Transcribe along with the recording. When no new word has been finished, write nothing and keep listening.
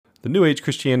The New Age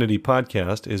Christianity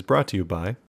podcast is brought to you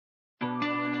by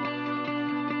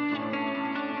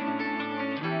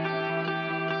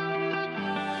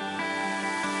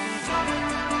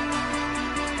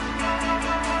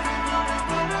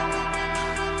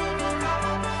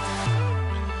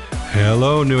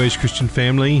Hello, New Age Christian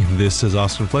family. This is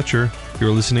Austin Fletcher. You're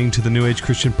listening to the New Age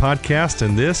Christian podcast,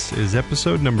 and this is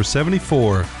episode number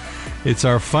 74. It's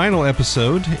our final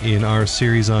episode in our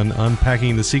series on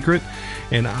Unpacking the Secret,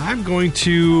 and I'm going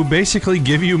to basically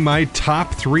give you my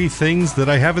top 3 things that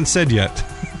I haven't said yet.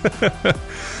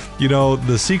 You know,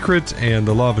 the secret and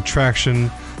the law of attraction,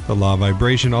 the law of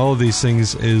vibration, all of these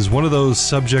things is one of those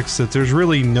subjects that there's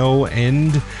really no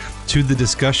end to the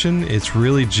discussion. It's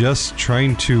really just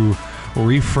trying to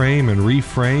reframe and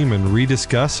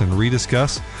rediscuss and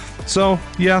rediscuss. So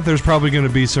yeah, there's probably going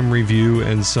to be some review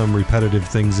and some repetitive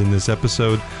things in this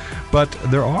episode, but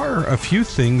there are a few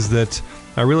things that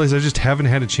I realize I just haven't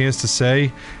had a chance to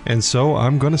say, and so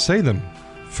I'm going to say them.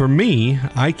 For me,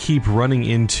 I keep running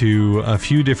into a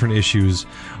few different issues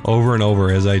over and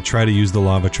over as I try to use the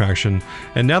law of attraction.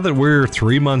 And now that we're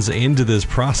 3 months into this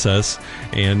process,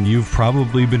 and you've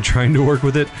probably been trying to work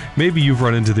with it, maybe you've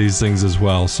run into these things as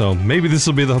well. So maybe this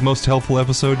will be the most helpful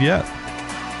episode yet.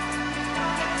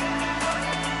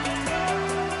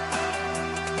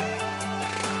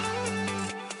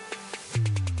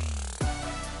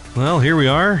 Well, here we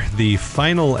are, the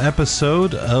final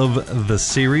episode of the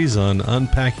series on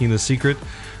Unpacking the Secret.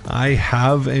 I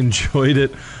have enjoyed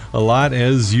it a lot,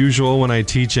 as usual. When I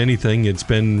teach anything, it's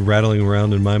been rattling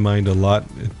around in my mind a lot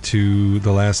to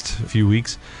the last few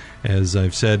weeks. As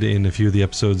I've said in a few of the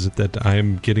episodes, that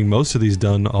I'm getting most of these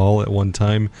done all at one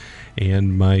time,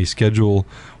 and my schedule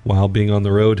while being on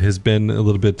the road has been a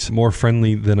little bit more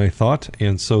friendly than I thought.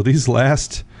 And so these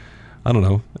last,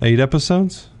 8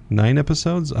 episodes? 9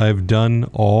 episodes I've done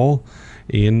all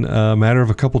in a matter of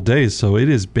a couple days. So it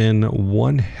has been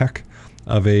one heck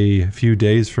of a few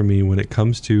days for me when it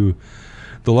comes to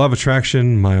the law of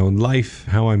attraction, my own life,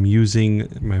 how I'm using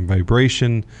my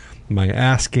vibration, my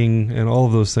asking, and all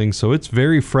of those things. So it's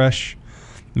very fresh,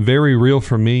 very real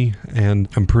for me, and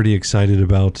I'm pretty excited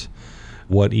about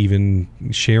what even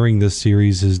sharing this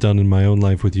series has done in my own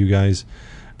life with you guys,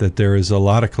 that there is a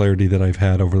lot of clarity that I've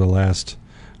had over the last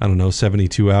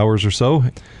 72 hours or so.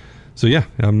 So yeah,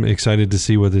 I'm excited to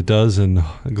see what it does, and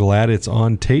glad it's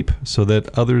on tape so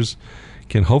that others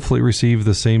can hopefully receive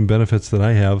the same benefits that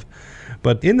I have.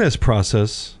 But in this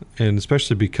process, and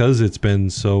especially because it's been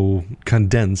so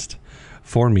condensed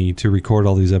for me to record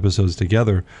all these episodes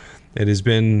together, it has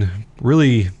been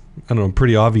really,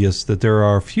 pretty obvious that there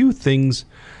are a few things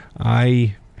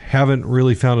I haven't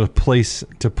really found a place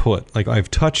to put. Like,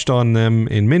 I've touched on them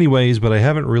in many ways, but I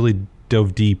haven't really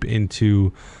dove deep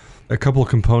into a couple of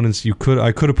components.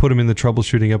 I could have put them in the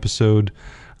troubleshooting episode,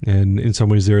 and in some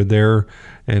ways they're there,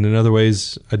 and in other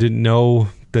ways I didn't know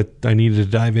that I needed to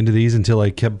dive into these until I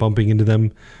kept bumping into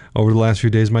them over the last few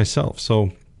days myself.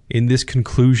 So in this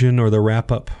conclusion, or the wrap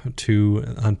up to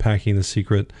Unpacking the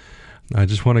Secret, I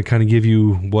just want to kind of give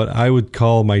you what I would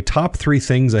call my top 3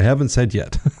 things I haven't said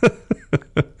yet.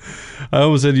 I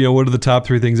always said, what are the top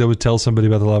 3 things I would tell somebody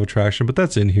about the law of attraction? But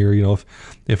that's in here.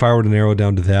 If I were to narrow it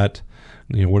down to that,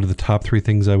 what are the top 3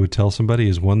 things I would tell somebody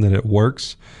is, one, that it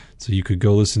works. So you could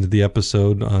go listen to the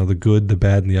episode, The Good, the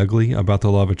Bad, and the Ugly, about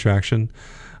the law of attraction.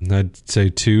 And I'd say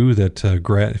 2,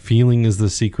 that feeling is the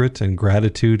secret, and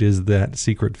gratitude is that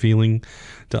secret feeling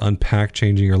to unpack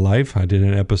changing your life. I did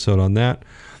an episode on that.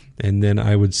 And then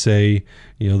I would say,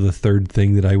 the third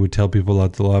thing that I would tell people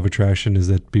about the law of attraction is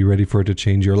that be ready for it to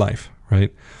change your life,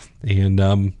 right?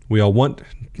 And we all want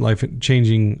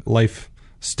life-changing life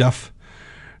stuff,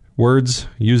 words,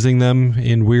 using them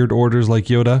in weird orders like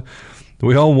Yoda.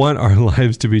 We all want our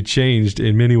lives to be changed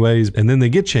in many ways, and then they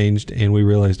get changed, and we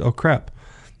realized, oh crap,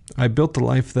 I built the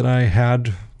life that I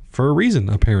had for a reason,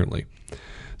 apparently.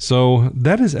 So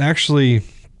that is actually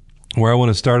where I want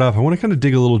to start off. I want to kind of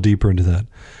dig a little deeper into that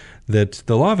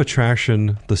the law of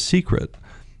attraction, the secret,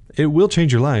 it will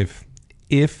change your life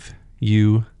if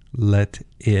you let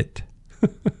it.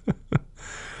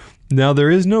 Now, there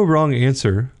is no wrong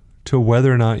answer to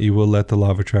whether or not you will let the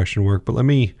law of attraction work, but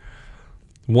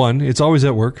it's always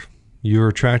at work. You're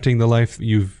attracting the life.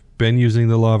 You've been using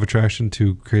the law of attraction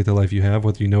to create the life you have,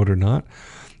 whether you know it or not.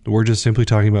 We're just simply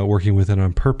talking about working with it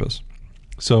on purpose.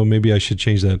 So maybe I should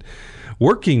change that.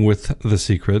 Working with the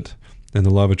secret and the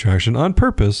law of attraction on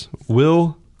purpose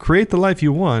will create the life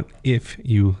you want if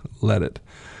you let it.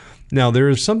 Now, there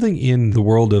is something in the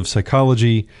world of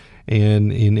psychology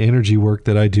and in energy work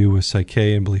that I do with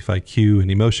Psyche and Belief IQ and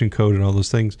Emotion Code and all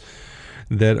those things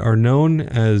that are known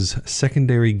as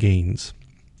secondary gains.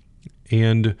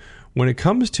 And when it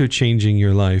comes to changing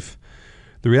your life,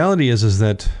 the reality is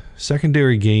that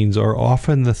secondary gains are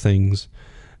often the things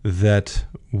that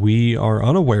we are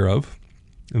unaware of,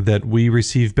 that we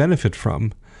receive benefit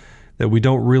from, that we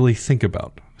don't really think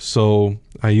about. So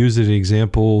I used an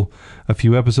example a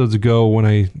few episodes ago when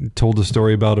I told a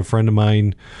story about a friend of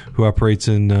mine who operates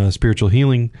in spiritual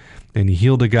healing, and he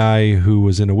healed a guy who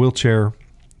was in a wheelchair.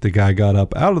 The guy got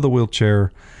up out of the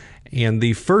wheelchair, and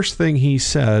the first thing he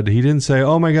said, he didn't say,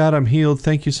 "Oh my God, I'm healed.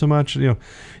 Thank you so much."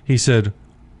 He said,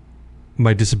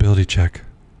 "My disability check."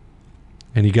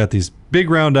 And he got these big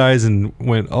round eyes and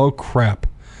went, "Oh crap."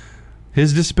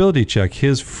 His disability check,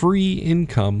 his free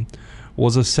income,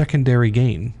 was a secondary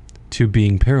gain to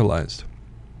being paralyzed.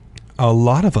 A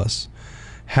lot of us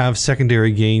have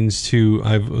secondary gains to,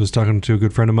 I was talking to a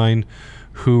good friend of mine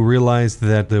who realized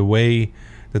that the way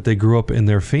that they grew up in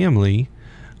their family,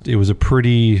 it was a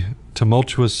pretty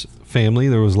tumultuous family.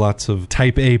 There was lots of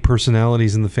type A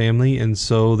personalities in the family, and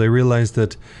so they realized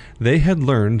that they had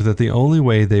learned that the only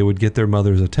way they would get their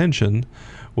mother's attention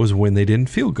was when they didn't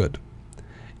feel good.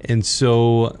 And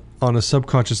so on a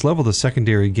subconscious level, the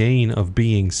secondary gain of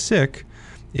being sick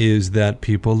is that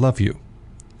people love you.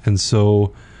 And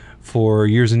so for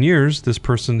years and years, this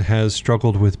person has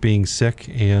struggled with being sick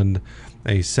and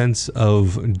a sense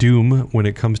of doom when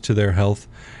it comes to their health.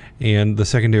 And the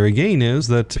secondary gain is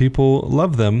that people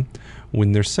love them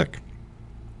when they're sick.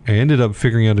 I ended up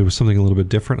figuring out it was something a little bit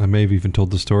different. I may have even told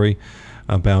the story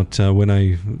about when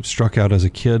I struck out as a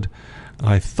kid.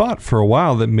 I thought for a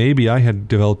while that maybe I had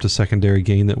developed a secondary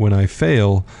gain that when I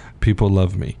fail, people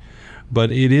love me.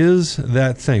 But it is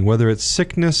that thing, whether it's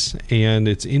sickness and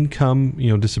it's income,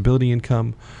 disability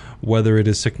income, whether it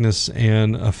is sickness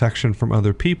and affection from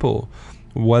other people,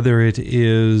 whether it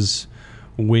is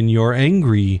when you're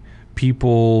angry,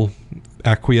 people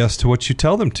acquiesce to what you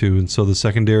tell them to. And so the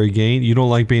secondary gain, you don't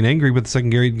like being angry, but the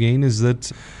secondary gain is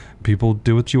that people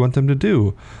do what you want them to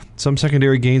do. Some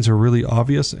secondary gains are really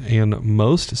obvious, and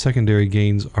most secondary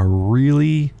gains are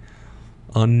really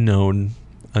unknown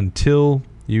until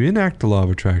you enact the law of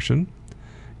attraction,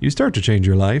 you start to change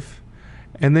your life,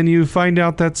 and then you find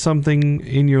out that something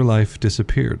in your life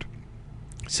disappeared.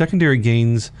 Secondary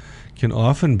gains can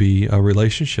often be a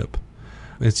relationship.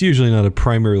 It's usually not a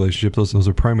primary relationship. Those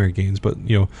are primary gains, but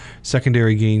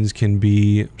secondary gains can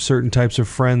be certain types of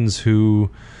friends who,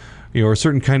 or a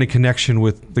certain kind of connection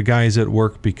with the guys at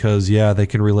work because, they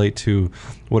can relate to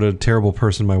what a terrible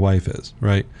person my wife is,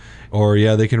 right? Or,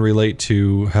 they can relate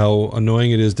to how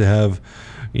annoying it is to have,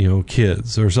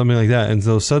 kids or something like that. And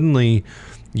so suddenly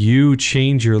you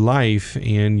change your life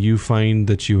and you find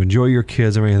that you enjoy your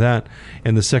kids and everything like that.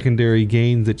 And the secondary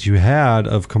gain that you had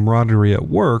of camaraderie at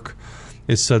work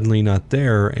is suddenly not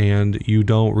there, and you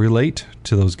don't relate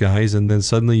to those guys. And then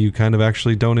suddenly you kind of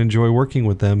actually don't enjoy working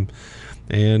with them.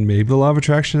 And maybe the law of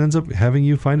attraction ends up having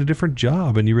you find a different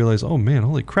job, and you realize, oh man,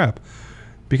 holy crap.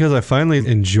 Because I finally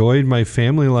enjoyed my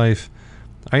family life,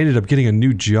 I ended up getting a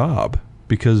new job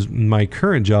because my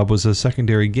current job was a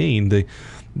secondary gain.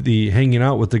 The hanging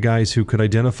out with the guys who could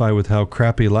identify with how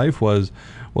crappy life was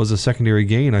a secondary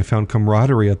gain. I found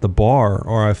camaraderie at the bar,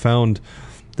 or I found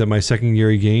that my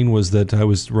secondary gain was that I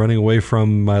was running away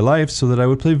from my life so that I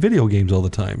would play video games all the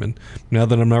time. And now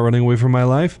that I'm not running away from my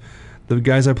life, the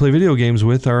guys I play video games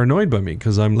with are annoyed by me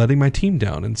because I'm letting my team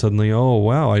down. And suddenly, oh,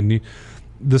 wow,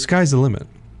 the sky's the limit.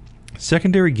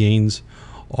 Secondary gains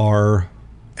are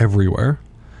everywhere.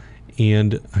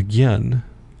 And again,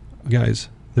 guys,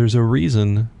 there's a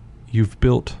reason you've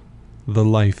built the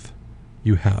life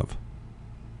you have.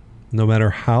 No matter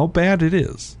how bad it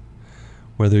is,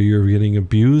 whether you're getting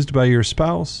abused by your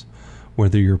spouse,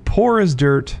 whether you're poor as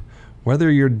dirt, whether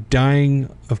you're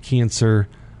dying of cancer,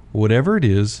 whatever it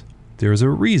is, there's a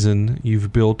reason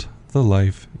you've built the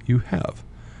life you have.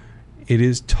 It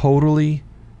is totally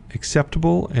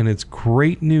acceptable, and it's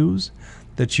great news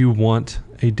that you want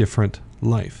a different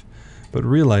life. But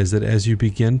realize that as you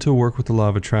begin to work with the law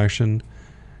of attraction,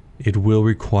 it will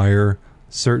require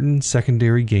certain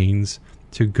secondary gains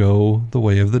to go the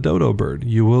way of the dodo bird.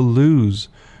 You will lose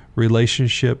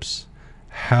relationships,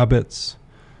 habits,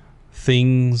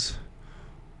 things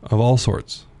of all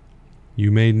sorts.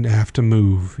 You may have to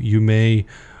move. You may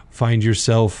find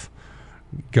yourself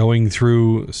going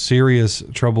through serious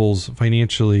troubles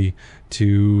financially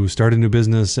to start a new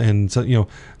business. And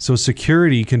so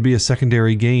security can be a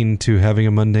secondary gain to having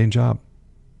a mundane job.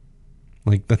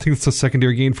 Like, I think it's a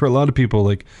secondary gain for a lot of people.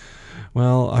 Like,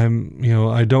 well,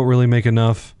 I don't really make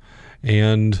enough,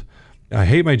 and I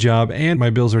hate my job, and my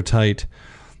bills are tight.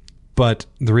 But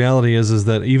the reality is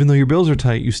that even though your bills are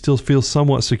tight, you still feel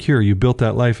somewhat secure. You built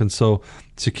that life, and so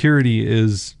security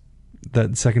is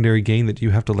that secondary gain that you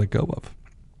have to let go of.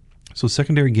 So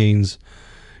secondary gains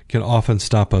can often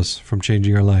stop us from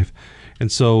changing our life.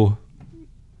 And so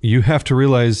you have to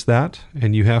realize that,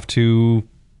 and you have to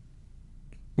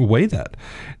weigh that.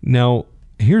 Now,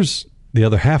 here's the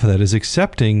other half of that, is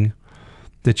accepting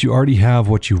that you already have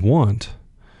what you want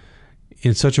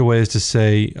in such a way as to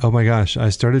say, oh my gosh, I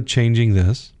started changing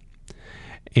this,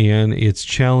 and it's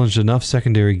challenged enough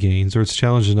secondary gains, or it's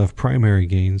challenged enough primary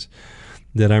gains,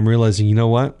 that I'm realizing, you know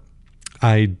what?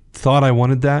 I thought I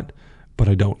wanted that, but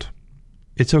I don't.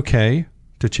 It's okay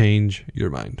to change your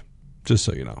mind, just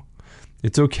so you know.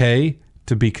 It's okay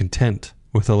to be content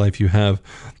with the life you have.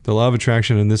 The law of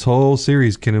attraction in this whole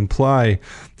series can imply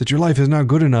that your life is not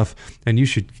good enough and you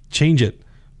should change it.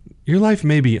 Your life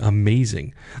may be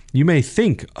amazing. You may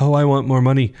think, oh, I want more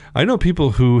money. I know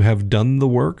people who have done the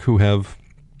work, who have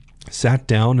sat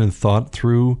down and thought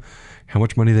through how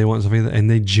much money they want, something like that, and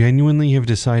they genuinely have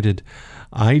decided,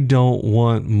 I don't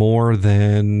want more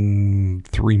than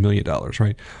 $3 million,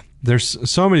 right? There's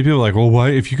so many people like, well, why,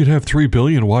 if you could have $3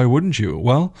 billion, why wouldn't you?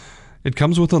 Well, it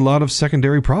comes with a lot of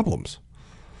secondary problems.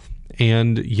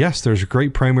 And yes, there's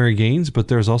great primary gains, but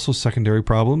there's also secondary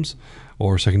problems,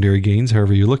 or secondary gains,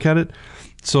 however you look at it.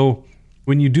 So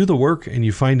when you do the work and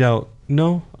you find out,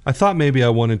 no, I thought maybe I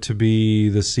wanted to be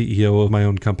the CEO of my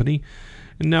own company,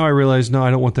 and now I realize, no,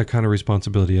 I don't want that kind of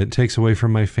responsibility. It takes away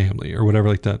from my family or whatever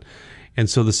like that. And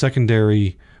so the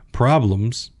secondary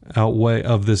problems outweigh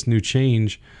of this new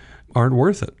change aren't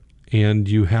worth it. And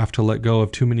you have to let go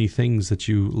of too many things that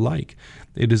you like.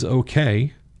 It is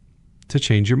okay to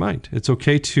change your mind. It's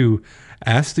okay to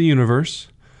ask the universe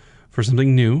for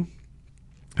something new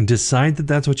and decide that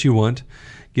that's what you want.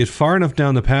 Get far enough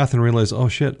down the path and realize, oh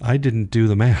shit, I didn't do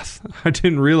the math. I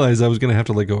didn't realize I was going to have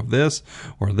to let go of this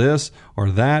or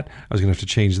that. I was going to have to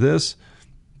change this.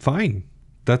 Fine.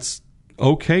 That's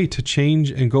okay to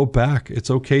change and go back. It's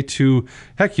okay to,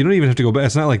 heck, you don't even have to go back.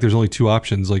 It's not like there's only two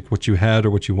options, like what you had or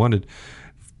what you wanted.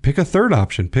 Pick a third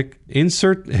option.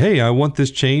 Insert, hey, I want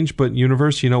this change, but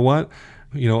universe, you know what?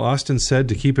 Austin said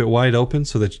to keep it wide open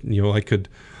so that, I could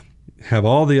have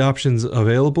all the options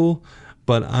available,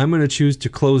 but I'm going to choose to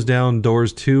close down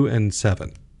doors 2 and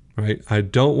 7, right? I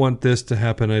don't want this to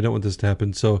happen. I don't want this to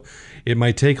happen. So it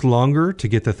might take longer to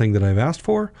get the thing that I've asked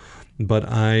for, but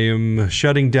I am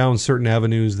shutting down certain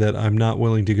avenues that I'm not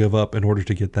willing to give up in order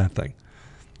to get that thing.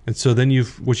 And so then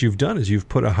what you've done is you've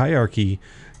put a hierarchy.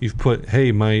 You've put,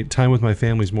 hey, my time with my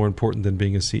family is more important than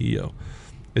being a CEO.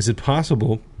 Is it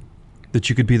possible that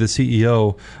you could be the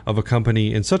CEO of a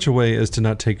company in such a way as to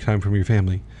not take time from your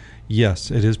family? Yes,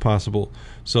 it is possible.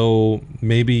 So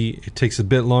maybe it takes a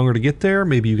bit longer to get there.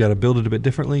 Maybe you got to build it a bit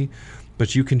differently,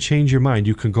 but you can change your mind.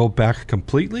 You can go back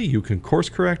completely. You can course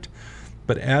correct.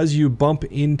 But as you bump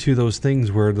into those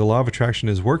things where the law of attraction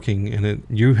is working, and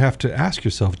you have to ask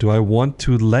yourself, do I want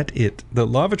to let it? The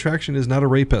law of attraction is not a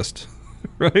rapist,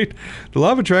 right? The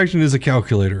law of attraction is a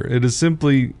calculator. It is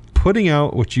simply putting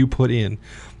out what you put in.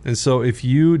 And so if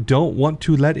you don't want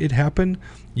to let it happen,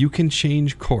 you can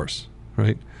change course,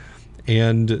 right?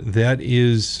 And that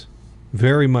is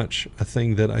very much a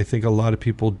thing that I think a lot of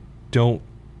people don't.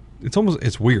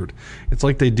 It's weird. It's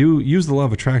like they do use the law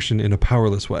of attraction in a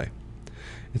powerless way.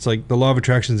 It's like the law of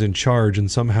attraction is in charge, and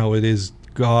somehow it is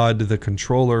God, the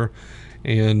controller.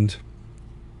 And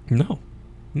no,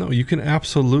 you can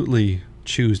absolutely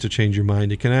choose to change your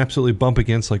mind. It can absolutely bump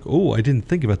against like, oh, I didn't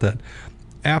think about that.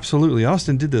 Absolutely.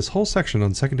 Austin did this whole section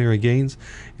on secondary gains,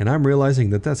 and I'm realizing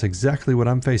that that's exactly what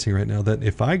I'm facing right now, that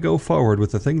if I go forward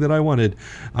with the thing that I wanted,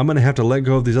 I'm going to have to let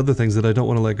go of these other things that I don't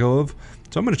want to let go of.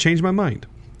 So I'm going to change my mind.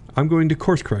 I'm going to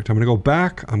course correct. I'm going to go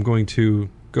back. I'm going to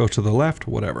go to the left,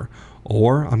 whatever.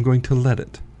 Or I'm going to let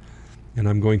it, and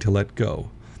I'm going to let go,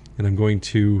 and I'm going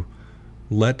to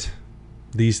let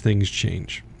these things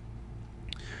change.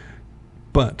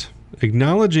 But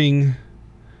acknowledging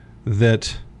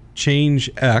that change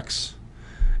X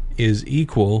is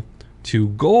equal to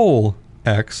goal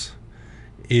X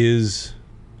is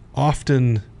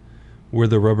often where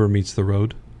the rubber meets the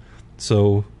road.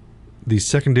 So these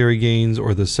secondary gains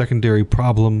or the secondary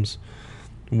problems,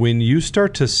 when you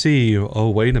start to see, oh,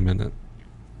 wait a minute,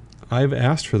 I've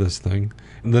asked for this thing.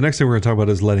 The next thing we're going to talk about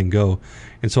is letting go.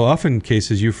 And so often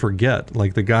cases you forget,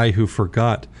 like the guy who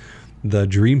forgot the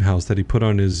dream house that he put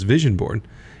on his vision board.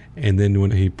 And then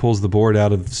when he pulls the board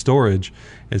out of storage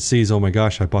and sees, oh my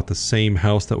gosh, I bought the same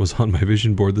house that was on my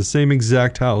vision board, the same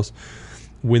exact house.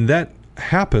 When that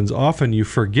happens, often you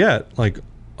forget, like,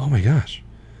 oh my gosh,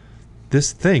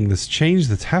 this change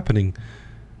that's happening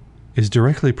is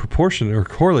directly proportionate or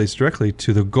correlates directly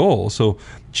to the goal. So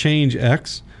change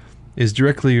X is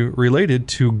directly related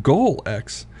to goal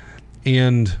X.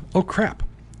 and, oh crap,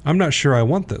 I'm not sure I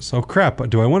want this. Oh crap,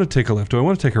 do I want to take a left? Do I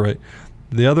want to take a right?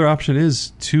 The other option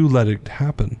is to let it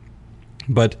happen.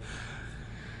 But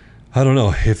I don't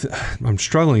know if I'm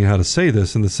struggling how to say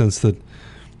this, in the sense that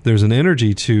there's an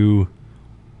energy to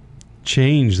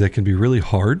change that can be really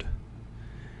hard,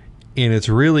 and it's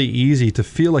really easy to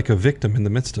feel like a victim in the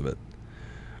midst of it.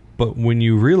 But when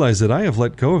you realize that I have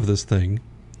let go of this thing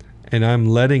and I'm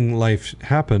letting life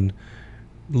happen,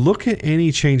 look at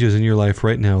any changes in your life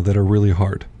right now that are really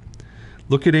hard.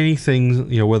 Look at anything,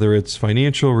 whether it's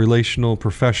financial, relational,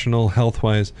 professional,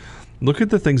 health-wise. Look at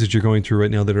the things that you're going through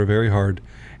right now that are very hard,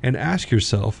 and ask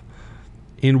yourself,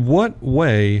 in what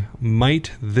way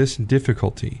might this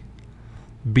difficulty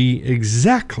be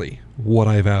exactly what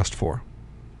I've asked for?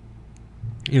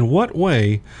 In what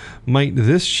way might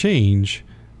this change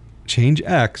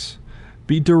X,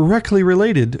 be directly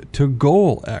related to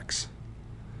goal X?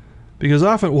 Because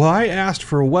often, I asked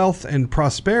for wealth and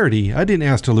prosperity. I didn't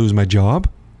ask to lose my job.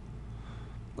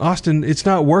 Austin, it's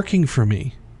not working for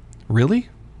me. Really?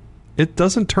 It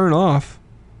doesn't turn off.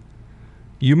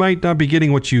 You might not be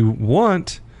getting what you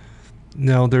want.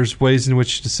 Now, there's ways in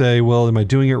which to say, well, am I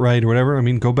doing it right or whatever? I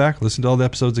mean, go back, listen to all the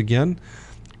episodes again.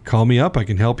 Call me up. I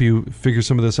can help you figure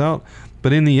some of this out.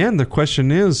 But in the end, the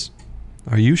question is,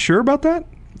 are you sure about that?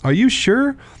 Are you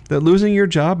sure that losing your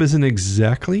job isn't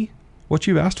exactly what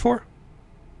you've asked for?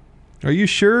 Are you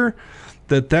sure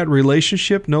that that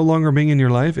relationship no longer being in your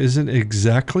life isn't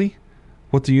exactly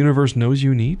what the universe knows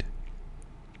you need?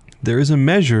 There is a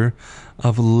measure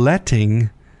of letting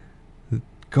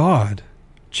God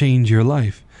change your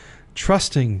life,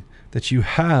 trusting that you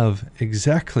have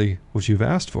exactly what you've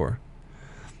asked for.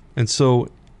 And so,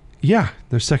 yeah,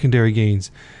 there's secondary gains.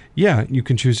 Yeah, you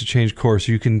can choose to change course.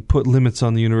 You can put limits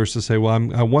on the universe to say, well,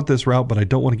 I want this route, but I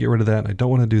don't want to get rid of that. I don't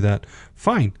want to do that.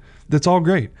 Fine. That's all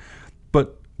great.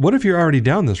 But what if you're already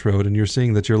down this road and you're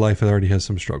seeing that your life already has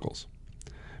some struggles?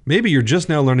 Maybe you're just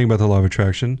now learning about the law of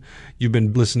attraction. You've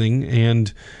been listening,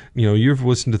 and you've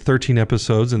listened to 13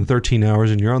 episodes in 13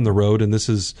 hours, and you're on the road, and this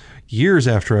is years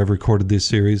after I've recorded this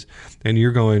series, and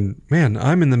you're going, man,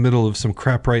 I'm in the middle of some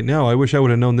crap right now. I wish I would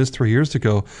have known this 3 years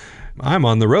ago. I'm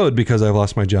on the road because I've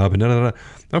lost my job, and da-da-da.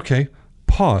 Okay,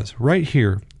 pause right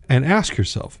here and ask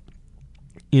yourself,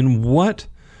 in what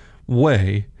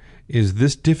way is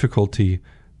this difficulty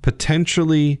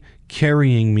potentially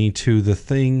carrying me to the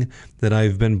thing that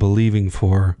I've been believing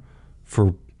for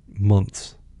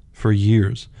months, for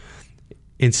years?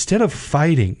 Instead of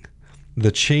fighting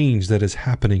the change that is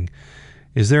happening,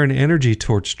 is there an energy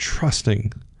towards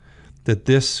trusting that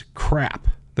this crap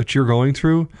that you're going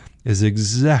through is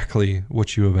exactly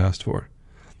what you have asked for?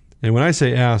 And when I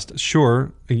say asked,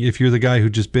 sure, if you're the guy who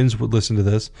just binge would listen to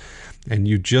this and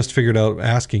you just figured out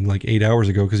asking like 8 hours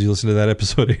ago because you listened to that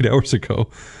episode 8 hours ago,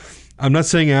 I'm not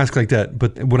saying ask like that,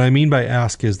 but what I mean by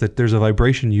ask is that there's a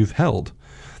vibration you've held,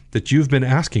 that you've been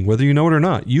asking, whether you know it or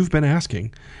not, you've been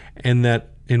asking, and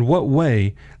that in what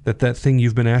way that thing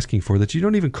you've been asking for, that you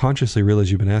don't even consciously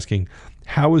realize you've been asking,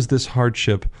 how is this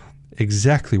hardship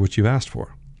exactly what you asked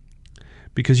for?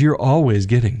 Because you're always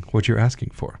getting what you're asking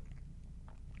for.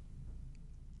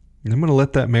 And I'm going to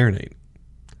let that marinate.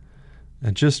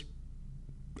 And just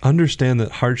understand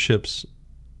that hardships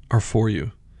are for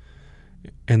you.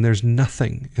 And there's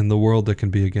nothing in the world that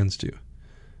can be against you.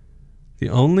 The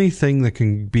only thing that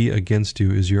can be against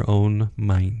you is your own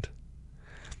mind.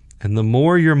 And the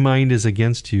more your mind is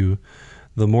against you,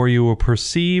 the more you will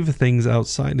perceive things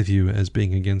outside of you as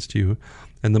being against you,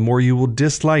 and the more you will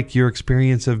dislike your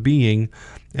experience of being,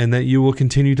 and that you will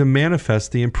continue to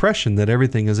manifest the impression that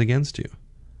everything is against you.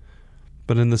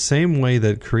 But in the same way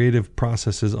that creative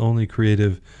process is only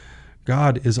creative,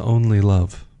 God is only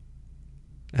love,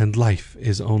 and life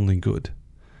is only good.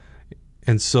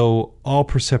 And so all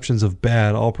perceptions of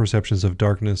bad, all perceptions of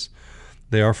darkness,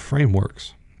 they are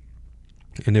frameworks.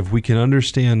 And if we can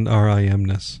understand our I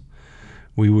amness,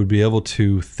 we would be able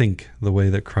to think the way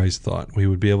that Christ thought. We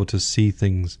would be able to see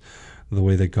things the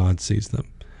way that God sees them.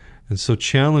 And so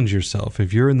challenge yourself.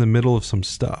 If you're in the middle of some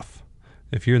stuff,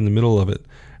 if you're in the middle of it,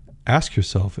 ask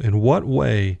yourself, in what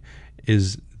way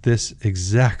is this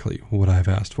exactly what I've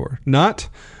asked for? Not,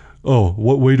 oh,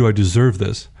 what way do I deserve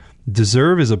this?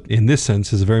 Deserve in this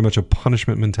sense, is very much a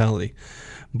punishment mentality.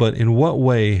 But in what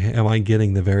way am I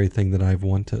getting the very thing that I've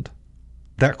wanted?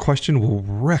 That question will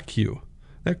wreck you.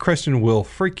 That question will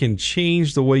freaking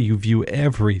change the way you view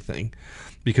everything,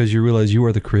 because you realize you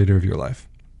are the creator of your life.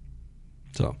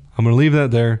 So I'm going to leave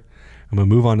that there. I'm going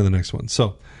to move on to the next one.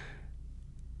 So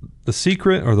the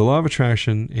secret, or the law of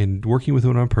attraction, in working with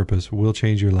it on purpose will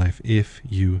change your life if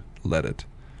you let it.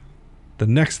 The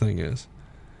next thing is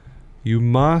You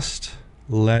must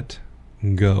let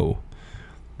go.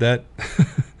 That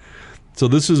so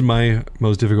this is my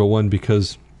most difficult one,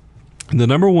 because the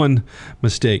number one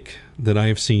mistake that I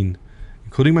have seen,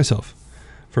 including myself,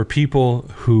 for people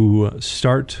who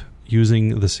start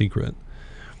using The Secret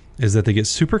is that they get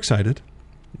super excited.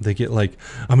 They get like,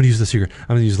 I'm going to use The Secret. I'm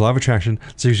going to use the law of attraction.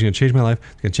 The Secret's going to change my life.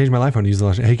 It's going to change my life. I'm going to use the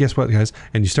law of attraction. Hey, guess what, guys?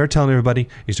 And you start telling everybody,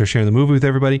 you start sharing the movie with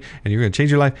everybody, and you're going to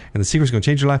change your life, and The Secret's going to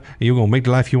change your life, and you're going to make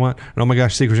the life you want. And oh my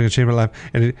gosh, The Secret's going to change my life.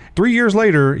 And 3 years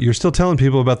later, you're still telling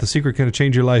people about The Secret going to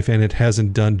change your life, and it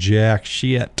hasn't done jack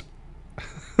shit.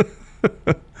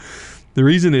 The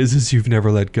reason is you've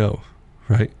never let go,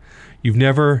 right? You've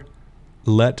never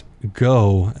let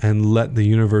go and let the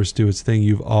universe do its thing.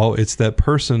 It's that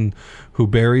person who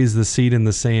buries the seed in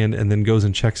the sand and then goes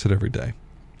and checks it every day,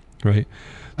 right?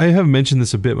 I have mentioned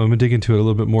this a bit, but I'm going to dig into it a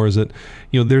little bit more. Is that,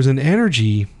 there's an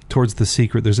energy towards The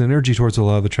Secret. There's an energy towards the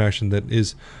law of attraction that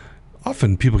is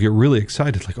often people get really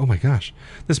excited, like, oh my gosh,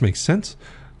 this makes sense.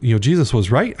 Jesus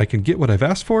was right. I can get what I've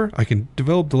asked for. I can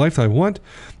develop the life that I want.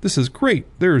 This is great.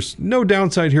 There's no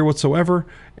downside here whatsoever.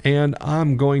 And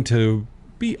I'm going to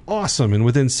be awesome. And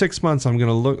within 6 months, I'm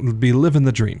going to be living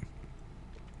the dream.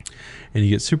 And you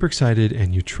get super excited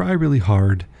and you try really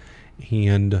hard.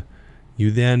 And you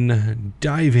then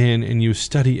dive in and you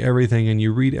study everything and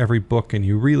you read every book and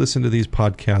you re-listen to these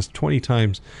podcasts 20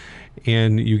 times.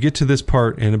 And you get to this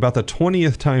part, and about the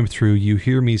 20th time through, you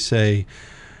hear me say,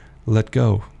 let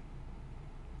go.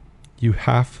 You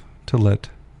have to let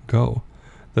go.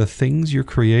 The things you're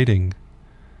creating,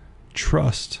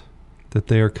 trust that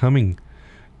they are coming.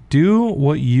 Do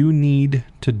what you need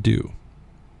to do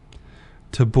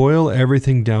to boil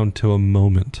everything down to a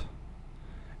moment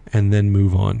and then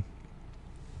move on.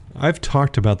 I've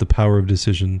talked about the power of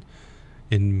decision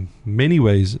in many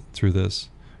ways through this.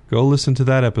 Go listen to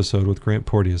that episode with Grant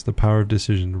Porteous, The Power of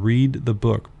Decision. Read the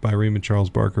book by Raymond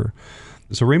Charles Barker.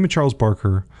 So Raymond Charles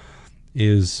Barker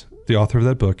is the author of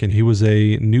that book, and he was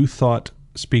a New Thought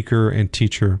speaker and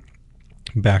teacher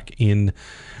back in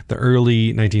the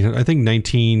early 1950s,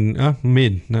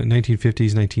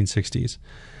 1960s.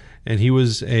 And he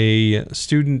was a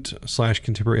student /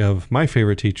 contemporary of my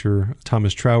favorite teacher,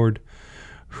 Thomas Troward,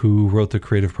 who wrote The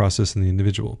Creative Process in the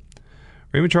Individual.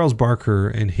 Raymond Charles Barker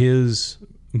and his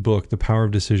book, The Power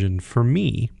of Decision, for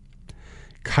me,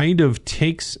 kind of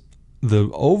takes the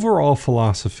overall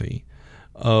philosophy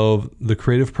of The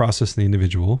Creative Process in the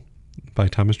Individual by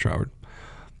Thomas Troward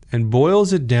and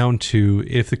boils it down to,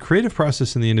 if the creative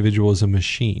process in the individual is a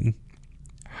machine,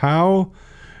 how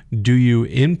do you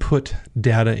input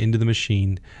data into the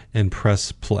machine and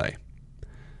press play?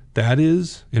 That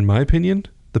is, in my opinion,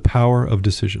 the power of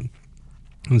decision.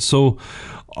 And so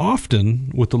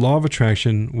often with the law of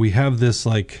attraction, we have this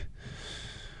like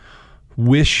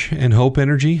wish and hope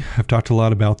energy. I've talked a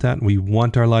lot about that. We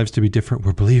want our lives to be different.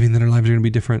 We're believing that our lives are going to be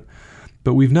different,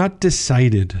 but we've not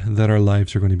decided that our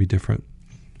lives are going to be different.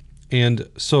 And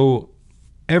so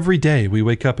every day we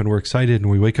wake up and we're excited, and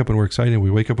we wake up and we're excited, and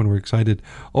we wake up and we're excited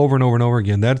over and over and over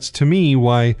again. That's, to me,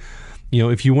 why,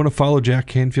 if you want to follow Jack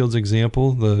Canfield's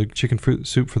example, the chicken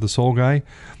soup for the soul guy,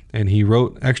 and he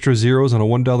wrote extra zeros on a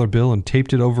 $1 bill and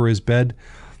taped it over his bed,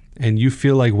 and you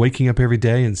feel like waking up every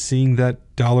day and seeing that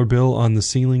dollar bill on the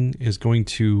ceiling is going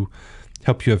to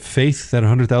help you have faith that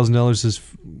 $100,000 is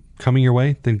coming your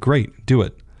way, then great, do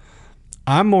it.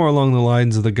 I'm more along the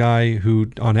lines of the guy who,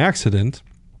 on accident,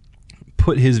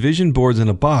 put his vision boards in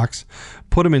a box,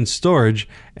 put them in storage,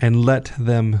 and let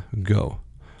them go.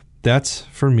 That's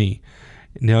for me.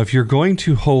 Now, if you're going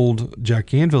to hold Jack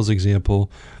Canfield's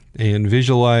example and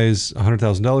visualize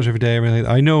 $100,000 every day,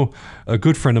 I know a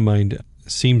good friend of mine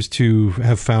seems to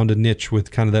have found a niche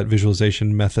with kind of that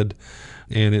visualization method,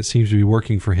 and it seems to be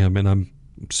working for him, and I'm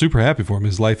super happy for him.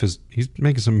 He's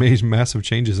making some massive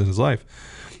changes in his life.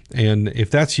 And if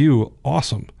that's you,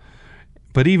 awesome.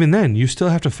 But even then, you still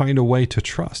have to find a way to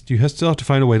trust. You still have to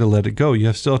find a way to let it go.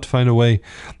 You still have to find a way,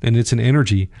 and it's an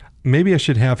energy. Maybe I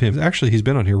should have him. Actually, he's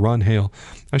been on here, Ron Hale.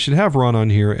 I should have Ron on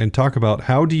here and talk about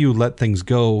how do you let things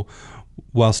go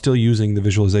while still using the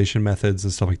visualization methods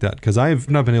and stuff like that, because I've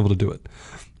not been able to do it.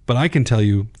 But I can tell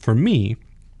you, for me,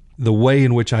 the way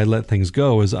in which I let things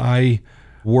go is I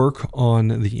work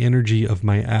on the energy of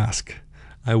my ask.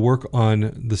 I work on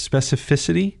the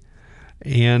specificity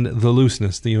and the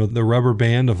looseness, the rubber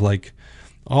band of like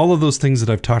all of those things that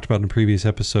I've talked about in previous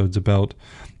episodes about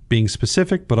being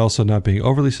specific, but also not being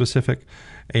overly specific.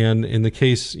 And in the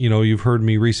case, you've heard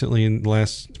me recently in the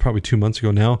last probably 2 months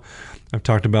ago now, I've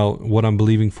talked about what I'm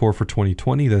believing for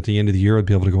 2020, that at the end of the year, I'd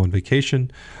be able to go on vacation,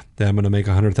 that I'm going to make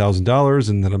 $100,000,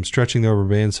 and that I'm stretching the rubber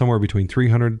band somewhere between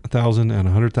 $300,000 and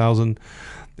 $100,000.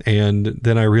 And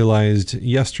then I realized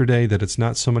yesterday that it's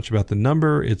not so much about the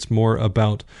number, it's more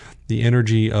about the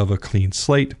energy of a clean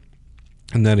slate.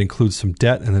 And that includes some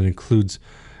debt, and that includes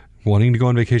wanting to go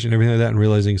on vacation, everything like that, and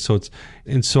realizing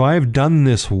so I've done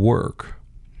this work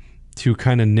to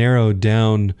kind of narrow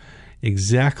down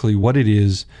exactly what it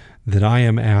is that I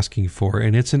am asking for,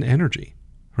 and it's an energy,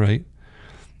 right?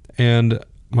 And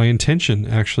my intention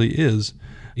actually is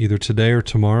either today or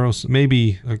tomorrow,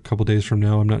 maybe a couple days from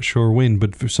now, I'm not sure when,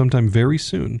 but for sometime very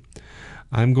soon,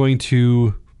 I'm going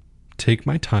to take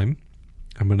my time.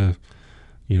 I'm going to,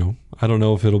 I don't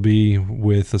know if it'll be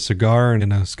with a cigar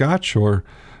and a scotch or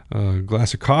a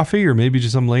glass of coffee, or maybe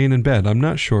just I'm laying in bed. I'm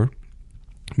not sure,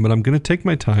 but I'm going to take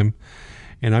my time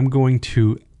and I'm going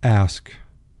to ask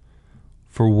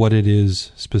for what it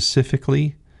is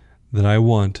specifically that I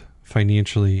want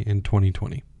financially in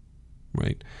 2020,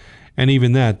 right? And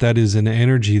even that is an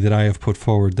energy that I have put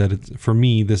forward, that for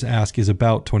me, this ask is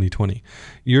about 2020.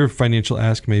 Your financial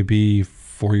ask may be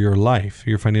for your life.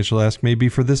 Your financial ask may be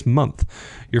for this month.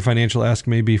 Your financial ask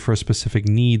may be for a specific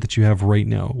need that you have right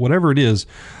now. Whatever it is,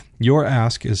 your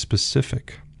ask is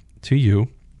specific to you.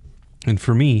 And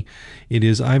for me, it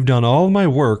is I've done all my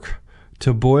work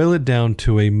to boil it down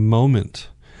to a moment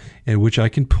at which I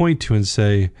can point to and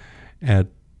say, at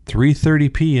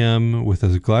 3:30 p.m. with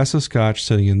a glass of scotch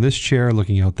sitting in this chair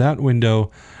looking out that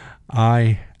window,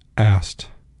 I asked.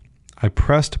 I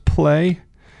pressed play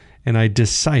and I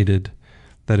decided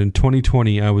that in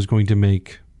 2020 I was going to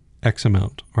make X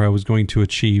amount, or I was going to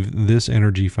achieve this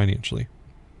energy financially.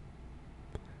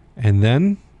 And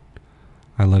then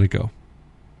I let it go.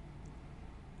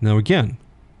 Now again,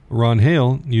 Ron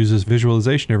Hale uses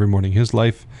visualization every morning. His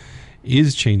life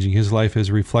is changing. His life is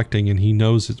reflecting, and he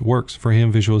knows it works. For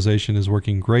him, visualization is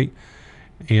working great.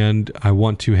 And I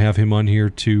want to have him on here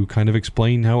to kind of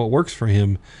explain how it works for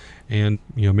him. And,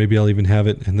 maybe I'll even have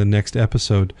it in the next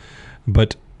episode.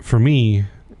 But for me,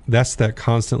 that's that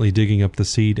constantly digging up the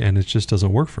seed, and it just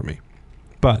doesn't work for me.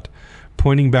 But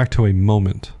pointing back to a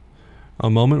moment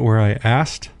where I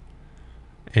asked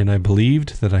and I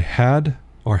believed that I had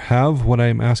or have what I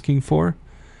am asking for,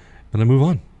 and I move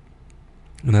on.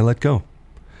 And I let go.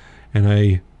 And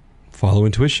I follow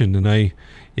intuition. And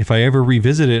if I ever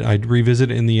revisit it, I'd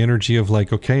revisit it in the energy of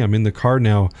like, okay, I'm in the car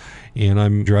now and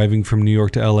I'm driving from New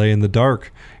York to LA in the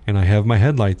dark and I have my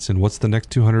headlights, and what's the next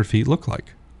 200 feet look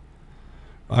like?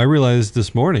 I realized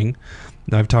this morning,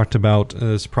 I've talked about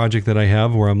this project that I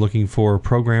have where I'm looking for a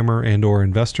programmer and or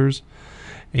investors,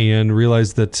 and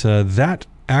realized that that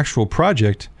actual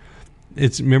project,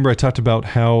 remember I talked about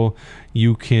how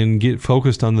you can get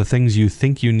focused on the things you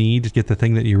think you need to get the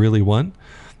thing that you really want.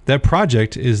 That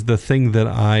project is the thing that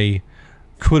I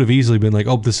could have easily been like,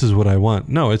 oh, this is what I want.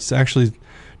 No, it's actually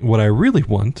what I really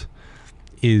want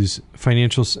is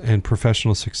financial and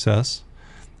professional success.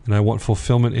 And I want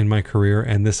fulfillment in my career.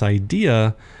 And this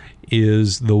idea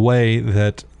is the way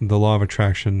that the law of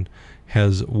attraction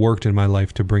has worked in my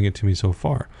life to bring it to me so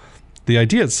far. The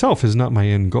idea itself is not my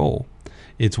end goal.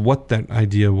 It's what that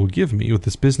idea will give me. With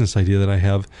this business idea that I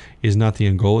have is not the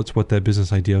end goal. It's what that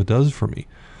business idea does for me.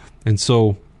 And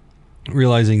so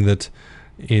realizing that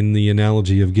in the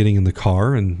analogy of getting in the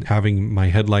car and having my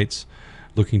headlights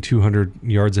looking 200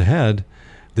 yards ahead,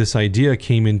 this idea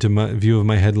came into my view of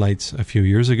my headlights a few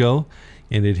years ago,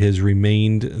 and it has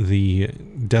remained the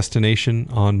destination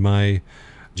on my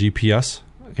GPS.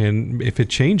 And if it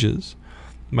changes,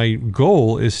 my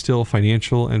goal is still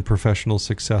financial and professional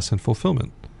success and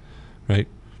fulfillment, right?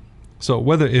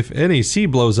 So if NAC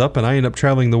blows up and I end up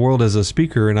traveling the world as a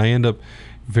speaker and I end up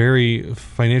very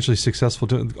financially successful,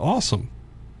 awesome.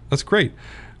 That's great.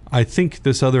 I think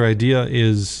this other idea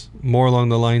is more along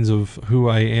the lines of who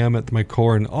I am at my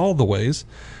core in all the ways,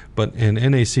 and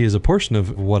NAC is a portion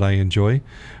of what I enjoy.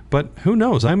 But who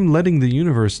knows? I'm letting the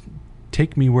universe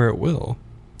take me where it will.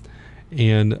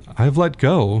 And I've let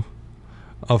go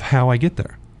of how I get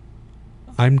there.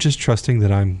 I'm just trusting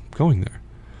that I'm going there.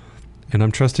 And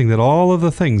I'm trusting that all of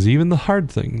the things, even the hard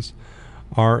things,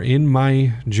 are in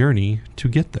my journey to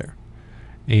get there.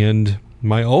 And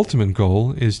my ultimate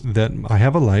goal is that I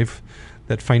have a life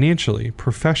that financially,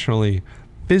 professionally,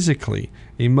 physically,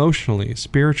 emotionally,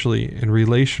 spiritually, and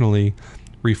relationally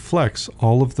reflects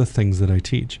all of the things that I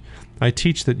teach. I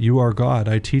teach that you are God.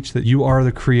 I teach that you are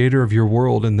the creator of your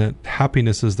world and that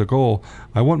happiness is the goal.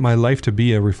 I want my life to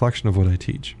be a reflection of what I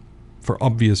teach, for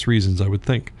obvious reasons, I would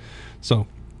think. So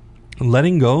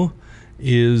letting go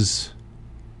is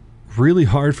really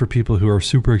hard for people who are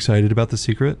super excited about The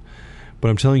Secret. But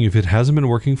I'm telling you, if it hasn't been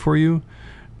working for you,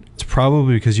 it's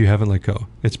probably because you haven't let go.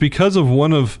 It's because of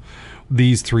one of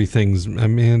these three things. I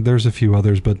mean, there's a few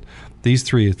others, but these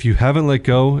three, if you haven't let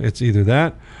go, it's either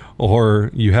that or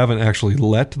you haven't actually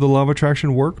let the law of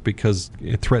attraction work because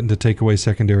it threatened to take away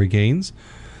secondary gains.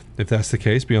 If that's the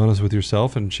case, be honest with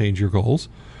yourself and change your goals.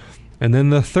 And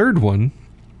then the third one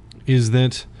is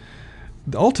that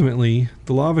ultimately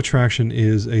the law of attraction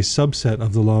is a subset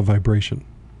of the law of vibration.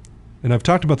 And I've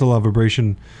talked about the law of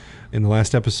vibration in the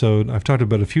last episode. I've talked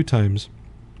about it a few times.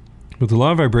 With the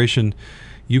law of vibration,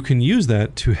 you can use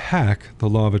that to hack the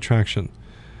law of attraction.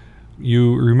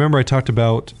 You remember I talked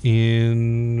about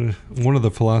in one of the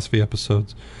philosophy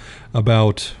episodes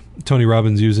about Tony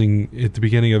Robbins using at the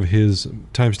beginning of his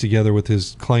times together with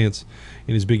his clients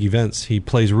in his big events. He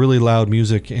plays really loud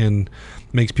music and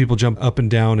makes people jump up and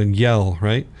down and yell,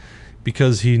 right?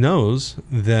 Because he knows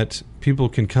that people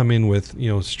can come in with,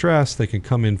 stress, they can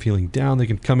come in feeling down, they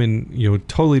can come in,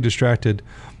 totally distracted.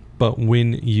 But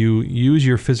when you use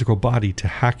your physical body to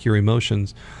hack your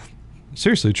emotions,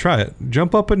 seriously, try it.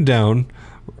 Jump up and down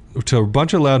to a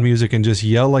bunch of loud music and just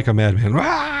yell like a madman.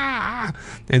 Rah!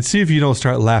 And see if you don't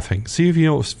start laughing. See if you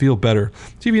don't feel better.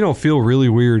 See if you don't feel really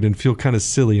weird and feel kind of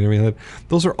silly and everything.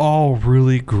 Those are all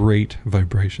really great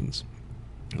vibrations.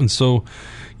 And so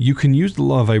you can use the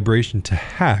law of vibration to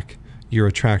hack your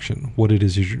attraction, what it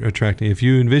is you're attracting. If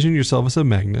you envision yourself as a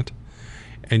magnet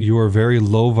and you are very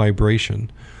low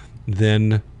vibration,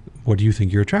 then what do you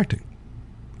think you're attracting?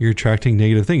 You're attracting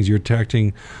negative things. You're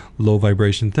attracting low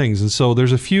vibration things. And so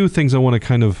there's a few things I want to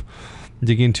kind of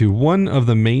dig into. One of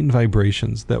the main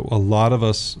vibrations that a lot of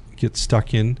us get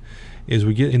stuck in is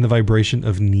we get in the vibration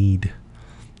of need.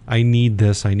 I need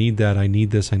this, I need that, I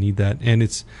need this, I need that. And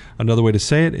it's another way to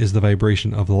say it is the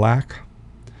vibration of lack.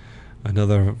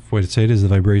 Another way to say it is the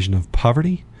vibration of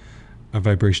poverty, a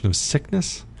vibration of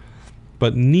sickness.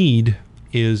 But need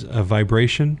is a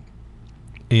vibration,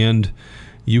 and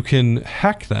you can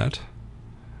hack that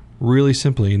really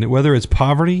simply. And whether it's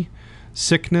poverty,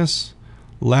 sickness,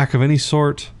 lack of any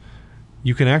sort,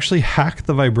 you can actually hack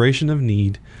the vibration of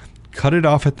need, cut it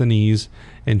off at the knees,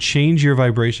 and change your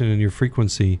vibration and your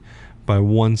frequency by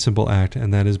one simple act,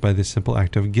 and that is by the simple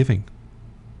act of giving.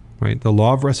 Right? The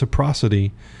law of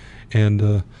reciprocity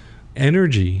and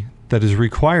energy that is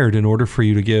required in order for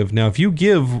you to give. Now, if you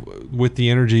give with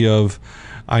the energy of,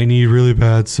 I need really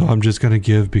bad, so I'm just going to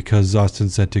give because Austin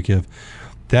said to give,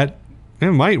 that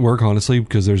it might work, honestly,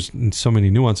 because there's so many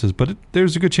nuances, but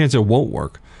there's a good chance it won't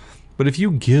work. But if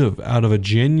you give out of a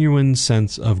genuine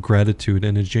sense of gratitude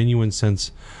and a genuine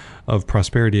sense of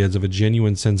prosperity, as of a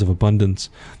genuine sense of abundance,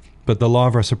 but the law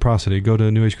of reciprocity, go to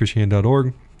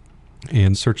newagechristianity.org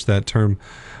and search that term.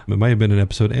 It might have been an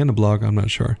episode and a blog, I'm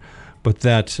not sure. But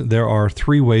that there are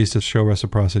three ways to show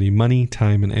reciprocity: money,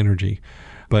 time, and energy.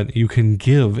 But you can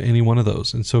give any one of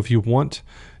those. And so if you want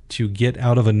to get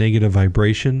out of a negative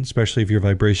vibration, especially if your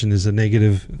vibration is a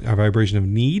vibration of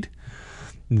need,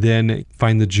 then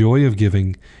find the joy of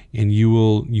giving, and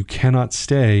you cannot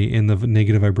stay in the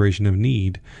negative vibration of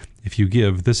need if you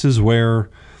give. This is where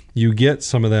you get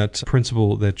some of that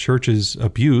principle that churches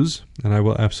abuse, and I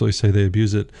will absolutely say they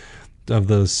abuse it, of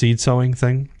the seed sowing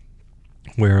thing,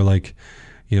 where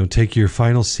take your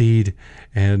final seed.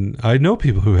 And I know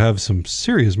people who have some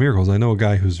serious miracles. I know a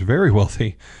guy who's very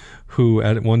wealthy who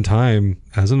at one time,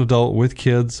 as an adult with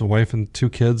kids, a wife and 2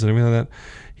 kids and everything like that,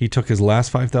 he took his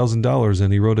last $5,000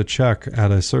 and he wrote a check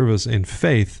at a service in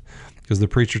faith because the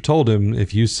preacher told him,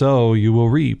 if you sow, you will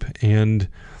reap. And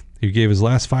he gave his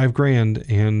last $5,000,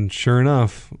 and sure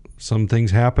enough, some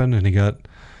things happened and he got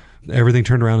everything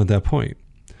turned around at that point.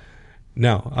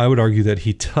 Now, I would argue that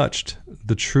he touched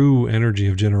the true energy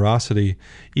of generosity.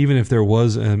 Even if there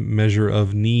was a measure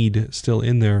of need still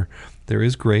in there, there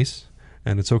is grace,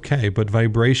 and it's okay. But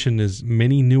vibration is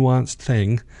many nuanced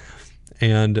thing,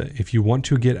 and if you want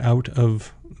to get out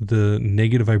of the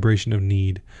negative vibration of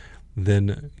need,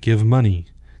 then give money,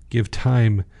 give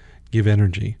time, give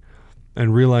energy,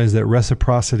 and realize that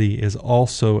reciprocity is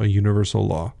also a universal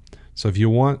law. So if you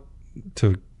want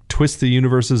to twist the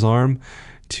universe's arm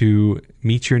to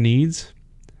meet your needs,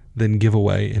 then give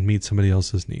away and meet somebody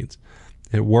else's needs.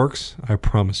 It works, I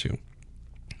promise you.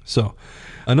 So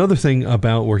another thing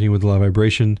about working with the law of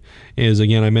vibration is,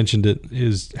 again, I mentioned it,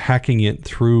 is hacking it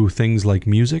through things like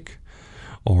music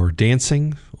or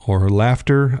dancing or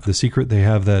laughter. The secret, they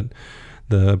have that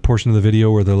the portion of the video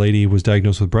where the lady was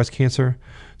diagnosed with breast cancer.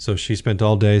 So she spent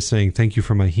all day saying, thank you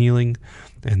for my healing.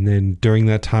 And then during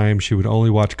that time, she would only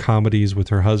watch comedies with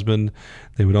her husband.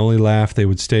 They would only laugh. They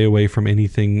would stay away from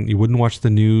anything. You wouldn't watch the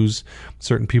news.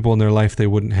 Certain people in their life they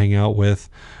wouldn't hang out with.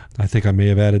 I think I may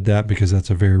have added that because that's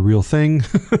a very real thing.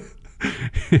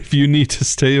 If you need to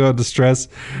stay out of stress,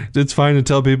 it's fine to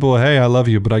tell people, hey, I love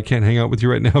you, but I can't hang out with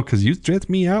you right now because you stress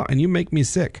me out and you make me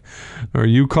sick. Or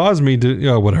you cause me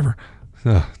to, whatever.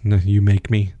 No, you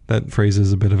make me. That phrase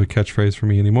is a bit of a catchphrase for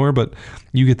me anymore, but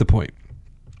you get the point.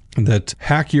 That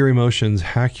hack your emotions,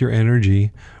 hack your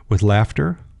energy with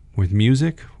laughter, with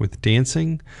music, with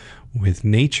dancing, with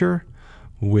nature,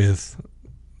 with,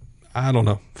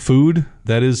 food.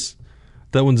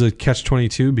 That one's a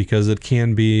catch-22 because it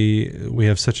can be, we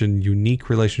have such a unique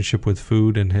relationship with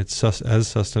food and it's as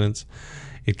sustenance.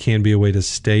 It can be a way to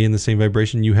stay in the same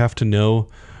vibration. You have to know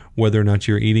whether or not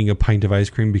you're eating a pint of ice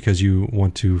cream because you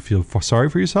want to feel sorry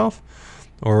for yourself,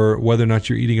 or whether or not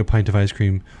you're eating a pint of ice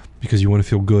cream because you want to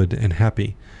feel good and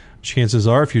happy. Chances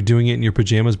are, if you're doing it in your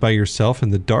pajamas by yourself in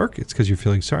the dark, it's because you're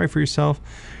feeling sorry for yourself.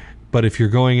 But if you're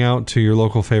going out to your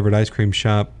local favorite ice cream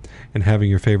shop and having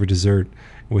your favorite dessert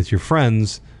with your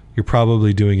friends, you're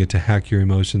probably doing it to hack your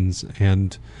emotions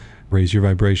and raise your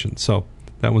vibration. So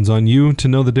that one's on you to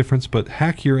know the difference, but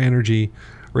hack your energy,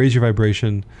 raise your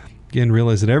vibration. Again,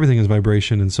 realize that everything is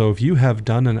vibration. And so if you have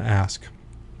done an ask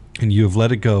and you have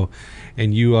let it go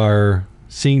and you are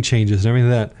seeing changes and everything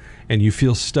like that, and you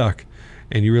feel stuck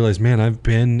and you realize, man, I've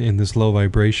been in this low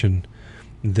vibration,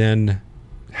 then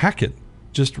hack it.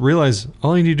 Just realize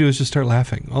all you need to do is just start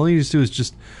laughing. All you need to do is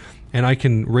just, and I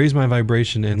can raise my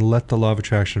vibration and let the law of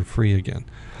attraction free again.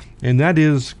 And that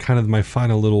is kind of my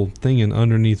final little thing. And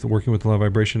underneath working with the law of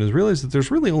vibration is realize that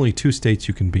there's really only two states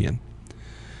you can be in.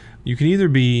 You can either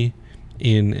be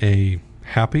in a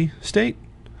happy state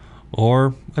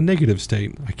or a negative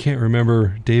state. I can't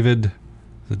remember David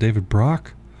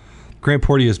Brock? Grant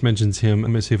Porteous mentions him.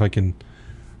 Let me see if I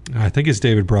think it's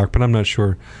David Brock, but I'm not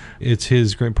sure.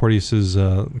 It's Grant Porteous's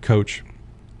coach.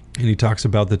 And he talks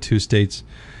about the two states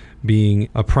being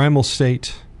a primal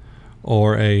state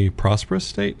or a prosperous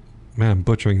state. Man, I'm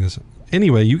butchering this.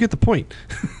 Anyway, you get the point.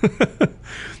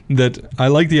 That I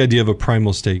like the idea of a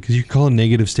primal state because you can call it a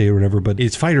negative state or whatever, but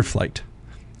it's fight or flight.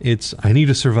 It's I need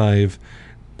to survive.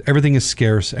 Everything is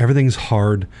scarce. Everything's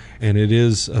hard. And it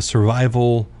is a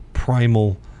survival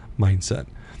primal mindset.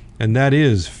 And that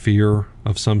is fear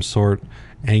of some sort,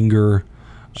 anger,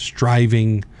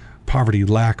 striving, poverty,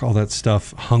 lack, all that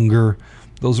stuff, hunger.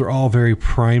 Those are all very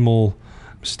primal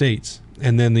states.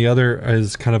 And then the other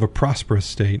is kind of a prosperous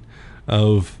state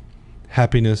of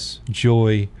happiness,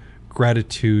 joy,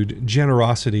 gratitude.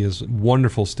 Generosity is a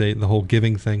wonderful state, the whole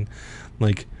giving thing.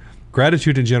 Like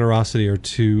gratitude and generosity are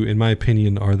two, in my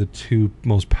opinion, are the two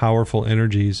most powerful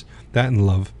energies, that and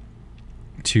love,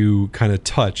 to kind of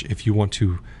touch if you want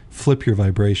to flip your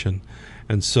vibration.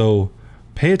 And so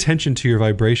pay attention to your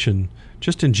vibration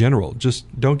just in general. Just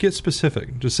don't get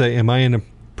specific. Just say, am I in a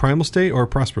primal state or a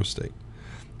prosperous state?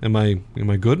 Am I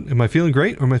good? Am I feeling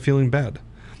great or am I feeling bad?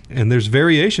 And there's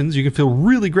variations. You can feel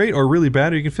really great or really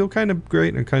bad, or you can feel kind of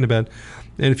great and kind of bad.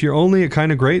 And if you're only at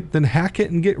kind of great, then hack it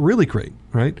and get really great,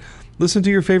 right? Listen to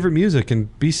your favorite music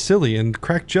and be silly and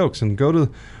crack jokes and go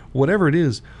to whatever it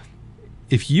is.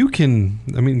 If you can,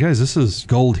 guys, this is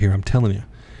gold here, I'm telling you.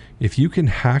 If you can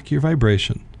hack your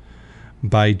vibration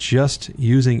by just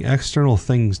using external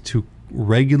things to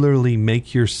regularly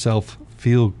make yourself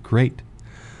feel great,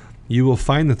 you will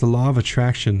find that the law of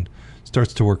attraction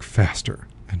starts to work faster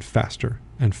and faster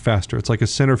and faster. It's like a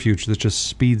centrifuge that just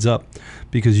speeds up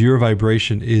because your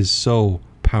vibration is so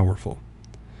powerful.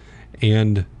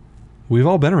 And we've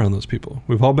all been around those people.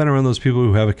 We've all been around those people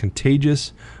who have a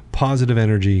contagious, positive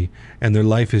energy and their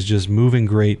life is just moving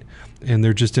great and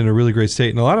they're just in a really great state.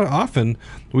 And often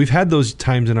we've had those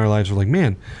times in our lives where like,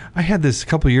 man, I had this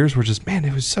couple of years where just, man,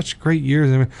 it was such great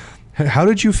years. How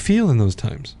did you feel in those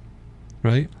times?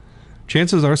 Right?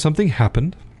 Chances are something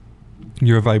happened.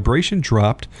 Your vibration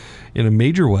dropped in a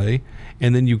major way,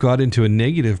 and then you got into a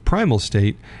negative primal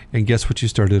state, and guess what you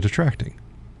started attracting?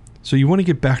 So you want to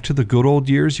get back to the good old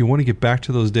years, you want to get back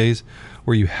to those days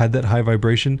where you had that high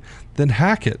vibration, then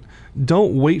hack it.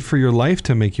 Don't wait for your life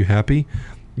to make you happy.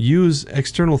 Use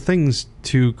external things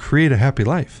to create a happy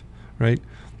life, right?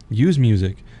 Use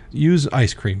music, use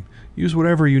ice cream, use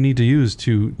whatever you need to use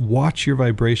to watch your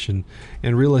vibration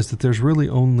and realize that there's really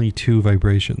only two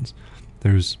vibrations.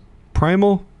 There's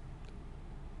primal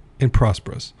and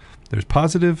prosperous. There's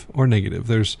positive or negative.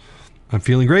 There's I'm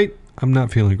feeling great, I'm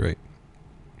not feeling great.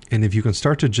 And if you can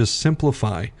start to just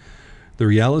simplify the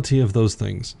reality of those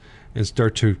things and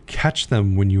start to catch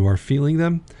them when you are feeling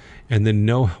them and then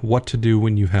know what to do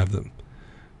when you have them,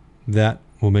 that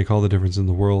will make all the difference in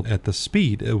the world at the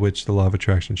speed at which the law of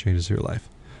attraction changes your life.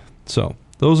 So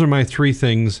those are my three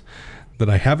things that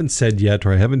I haven't said yet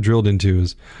or I haven't drilled into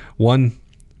is one,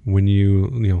 when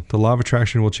the law of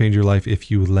attraction will change your life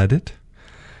if you let it.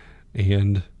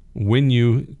 And when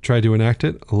you try to enact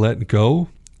it, let go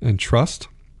and trust.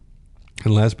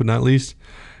 And last but not least,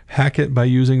 hack it by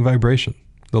using vibration.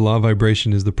 The law of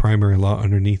vibration is the primary law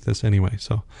underneath this anyway.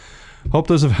 So hope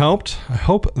those have helped. I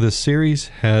hope this series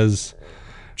has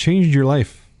changed your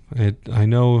life. I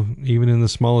know even in the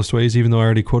smallest ways, even though I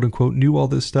already quote unquote knew all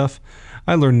this stuff,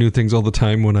 I learn new things all the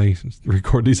time when I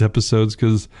record these episodes,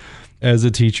 because as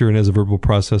a teacher and as a verbal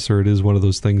processor, it is one of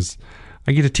those things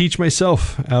I get to teach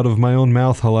myself out of my own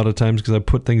mouth a lot of times, because I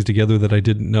put things together that I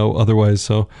didn't know otherwise.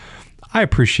 So I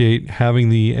appreciate having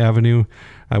the avenue.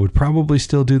 I would probably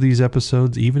still do these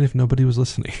episodes even if nobody was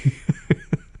listening.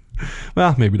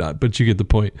 Well, maybe not, but you get the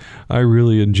point. I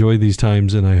really enjoy these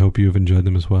times, and I hope you have enjoyed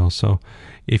them as well. So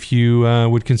if you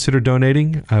would consider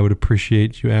donating, I would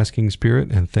appreciate you asking,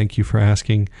 Spirit, and thank you for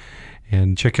asking.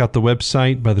 And check out the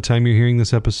website by the time you're hearing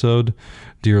this episode.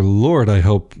 Dear Lord, I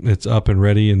hope it's up and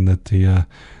ready and that the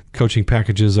coaching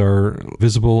packages are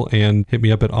visible. And hit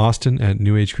me up at Austin at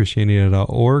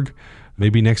newagechristianity.org.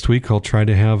 Maybe next week I'll try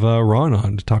to have Ron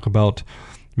on to talk about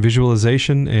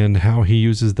visualization and how he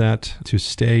uses that to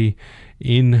stay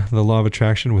in the law of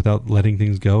attraction without letting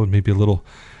things go, and maybe a little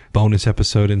bonus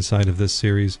episode inside of this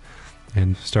series,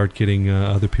 and start getting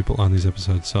other people on these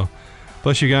episodes. So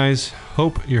bless you guys.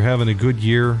 Hope you're having a good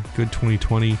year, good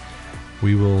 2020.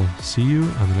 We will see you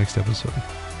on the next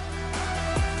episode.